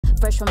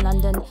Fresh from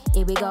London,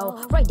 here we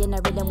go. Riding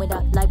a rhythm with a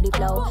lively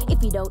flow.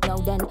 If you don't know,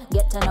 then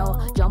get to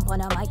know. Jump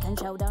on a mic and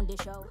show down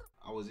the show.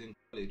 I was in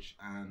college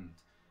and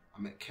I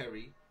met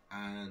Kerry,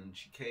 and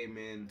she came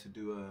in to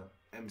do a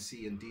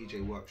MC and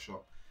DJ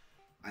workshop.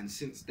 And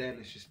since then,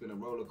 it's just been a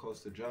roller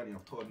coaster journey.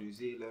 I've toured New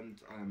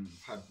Zealand,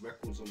 had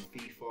records on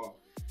FIFA.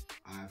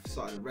 I've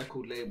started a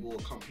record label,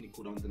 a company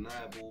called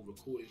Undeniable,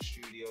 recording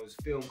studios,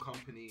 film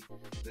company.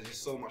 There's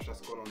just so much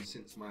that's gone on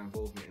since my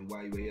involvement in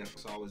YUAF.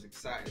 So I was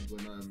excited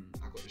when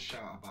I got the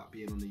shout about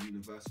being on the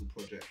Universal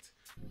project,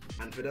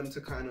 and for them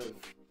to kind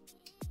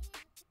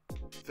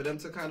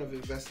of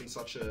invest in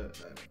such a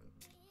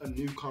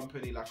new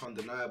company like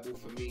Undeniable,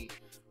 for me,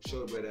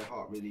 showed where their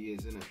heart really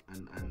is, innit?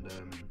 And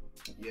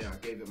yeah, I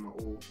gave it my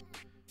all,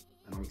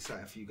 and I'm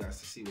excited for you guys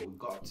to see what we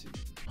got up to.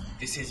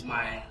 This is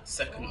my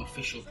second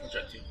official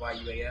project with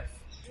YUAF.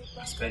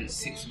 I spent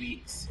 6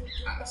 weeks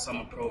at a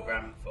summer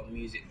program for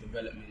music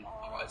development,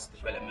 artist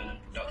development and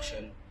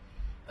production,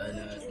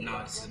 and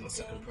now this is my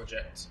second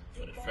project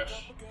for the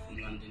Fresh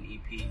from London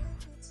EP.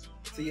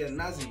 So yeah,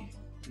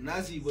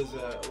 Nazi was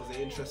an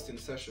interesting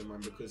session, man,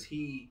 because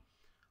he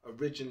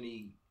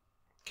originally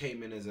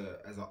came in as an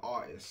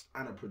artist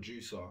and a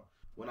producer.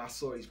 When I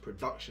saw his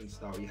production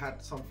style, he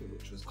had something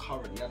which was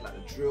current. He had like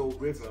a drill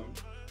rhythm,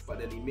 but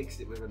then he mixed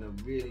it with a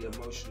really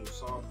emotional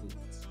sample.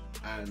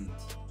 And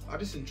I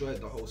just enjoyed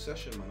the whole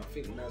session, man. I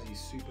think Nazi's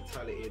super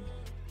talented.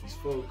 He's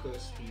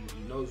focused.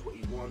 He knows what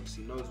he wants.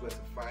 He knows where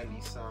to find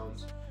these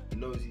sounds. He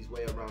knows his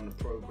way around the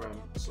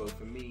program. So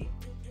for me,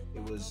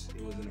 it was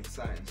an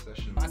exciting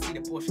session. I see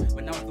the push,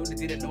 but now I thought they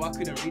didn't know I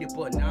couldn't read it,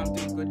 but now I'm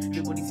doing good.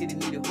 Everybody said they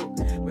need a hook.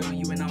 Whether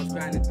you and I was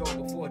grinding though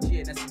before,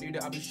 yeah, that's knew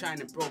that I've been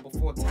shining, bro,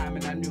 before time,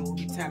 and I knew it would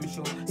be time and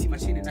show. See my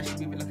shit and I should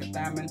moving like a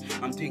diamond.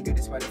 I'm doing good,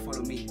 that's why they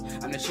follow me.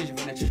 I'm the treasure and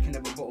the chick can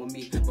never bottle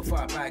me. Before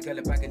I buy a girl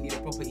a bag, I need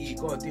a proper E.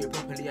 Gotta do it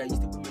properly, I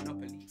used to win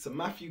Monopoly. So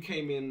Matthew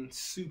came in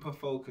super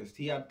focused.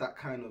 He had that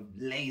kind of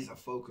laser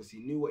focus. He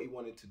knew what he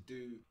wanted to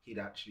do. He'd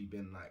actually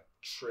been like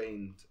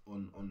trained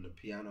on the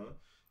piano.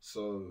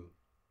 So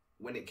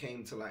when it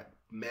came to like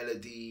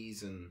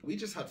melodies, and we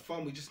just had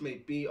fun. We just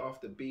made beat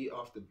after beat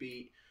after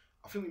beat.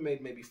 I think we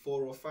made maybe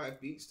 4 or 5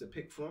 beats to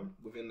pick from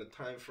within the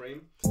time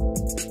frame.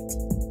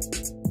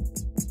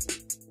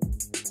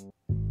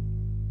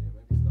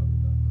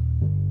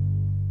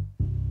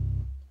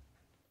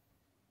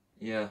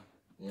 Yeah,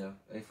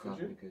 it felt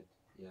pretty good,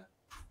 yeah.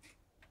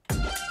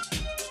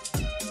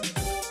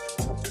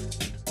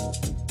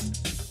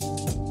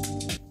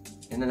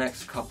 In the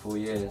next couple of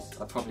years,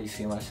 I probably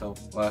see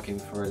myself working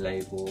for a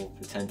label,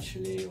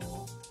 potentially,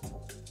 or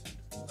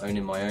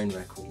owning my own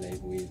record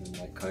label, even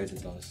like Coda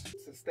does.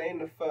 Sustain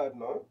the third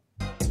note.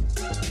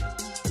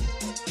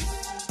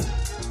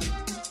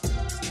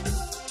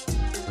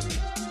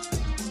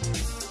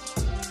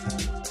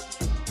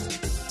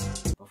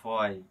 Before,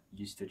 I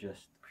used to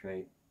just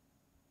create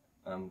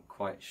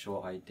quite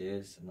short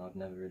ideas, and I'd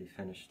never really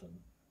finish them.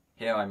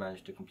 Here I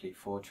managed to complete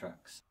 4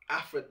 tracks.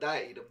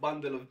 Aphrodite, the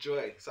bundle of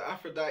joy. So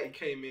Aphrodite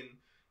came in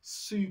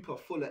super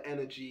full of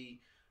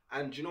energy.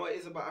 And do you know what it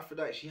is about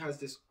Aphrodite? She has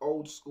this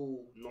old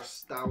school,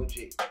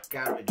 nostalgic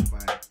garage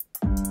vibe.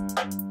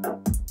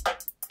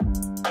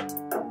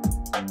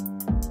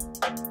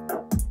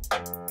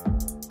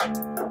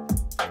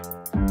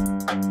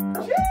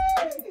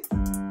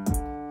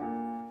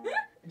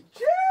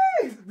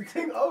 Jeez! The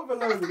thing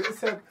overloaded.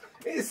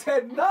 It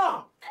said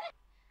nah.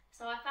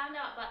 So I found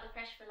out about the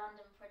Fresh for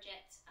London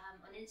project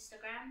on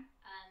Instagram.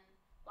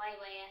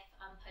 YUAF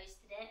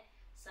posted it.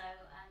 So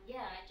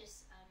yeah, I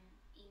just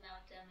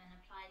emailed them and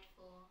applied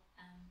for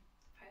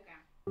the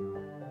program.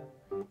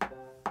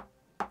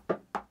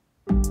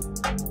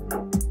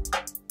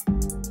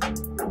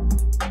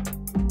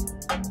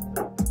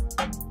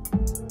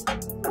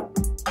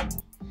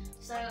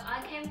 So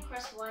I came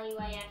across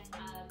YUAF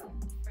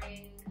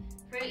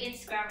through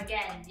Instagram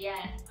again.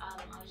 Yeah,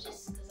 I was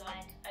just, because I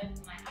had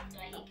opened my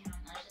Aphrodite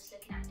account, I was just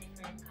looking at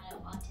different kind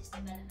of artist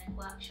development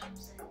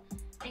workshops and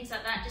things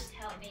like that, just to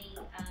help me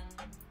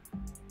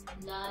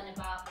learn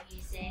about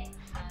music.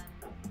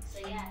 So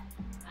yeah,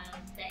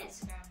 their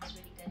Instagram was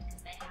really good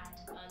because they had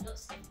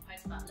lots of different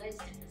posts about loads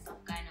of different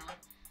stuff going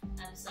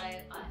on. So I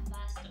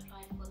first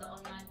applied for the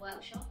online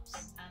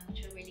workshops,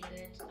 which were really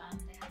good.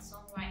 They had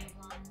songwriting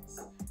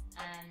ones,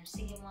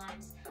 singing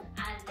ones,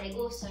 and they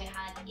also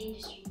had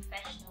industry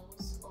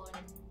professionals on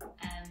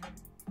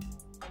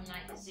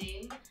like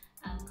Zoom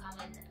come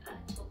and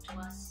talk to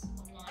us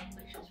online,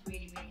 which was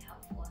really, really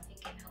helpful. I think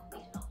it helped me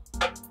a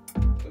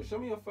lot. So show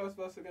me your first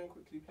verse again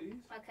quickly,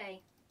 please.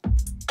 Okay,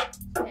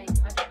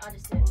 I'll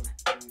just do it.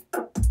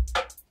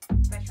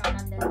 Fresh from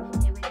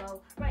London, here we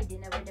go.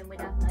 Riding a rhythm with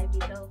a lively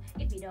flow.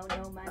 If you don't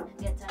know, man,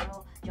 get to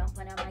know. Jump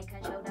on a mic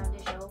and show down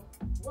the show.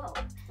 Whoa.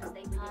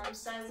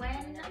 So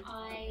when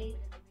I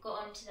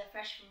got onto the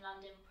Fresh from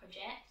London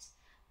project,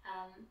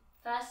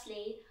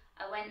 firstly,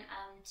 I went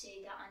to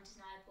the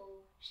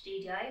Undeniable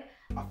studio.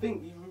 I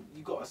think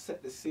you got to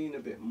set the scene a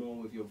bit more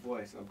with your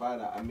voice, and by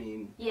that I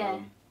mean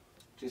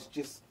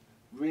just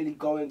really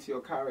go into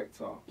your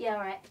character. Yeah,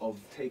 right. Of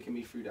taking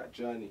me through that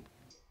journey.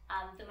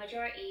 The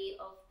majority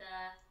of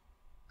the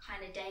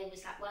kind of day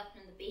was like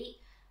working on the beat,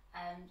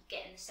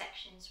 getting the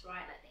sections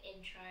right, like the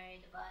intro,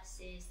 the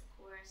verses, the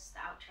chorus, the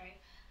outro,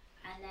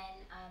 and then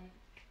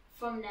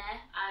from there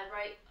I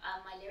wrote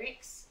my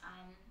lyrics,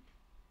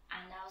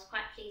 and I was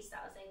quite pleased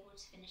that I was able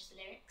to finish the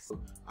lyrics.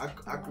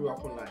 I grew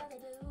up on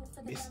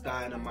like Miss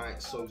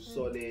Dynamite, So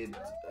Solid,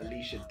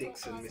 Alicia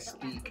Dixon,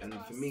 Mystique, and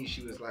for me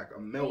she was like a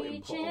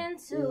melting pot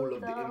of all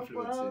of the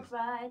influences.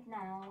 Right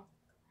now,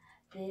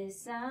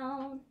 this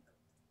sound,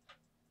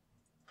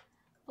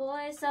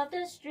 voice of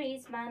the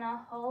streets, man, I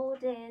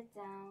hold it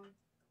down.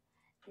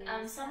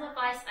 Some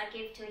advice I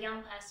give to a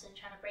young person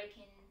trying to break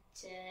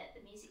into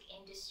the music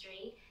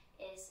industry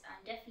is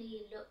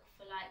definitely look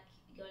for like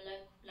your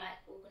local like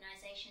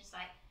organisations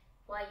like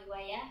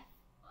YUAF,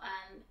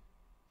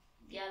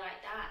 yeah,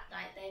 like that.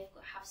 Like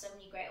have so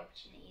many great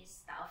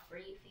opportunities that are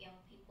free for young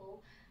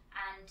people,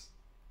 and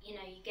you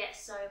know you get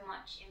so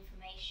much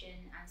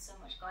information and so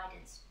much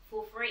guidance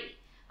for free,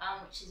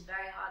 which is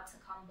very hard to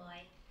come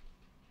by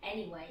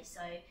anyway.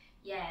 So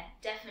yeah,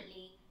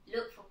 definitely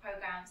look for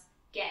programs,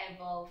 get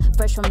involved.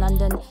 Fresh from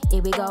London,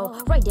 here we go.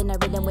 Riding a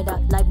rhythm with a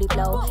lively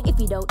flow. If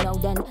you don't know,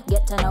 then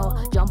get to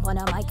know. Jump on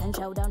a mic and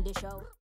show down the show.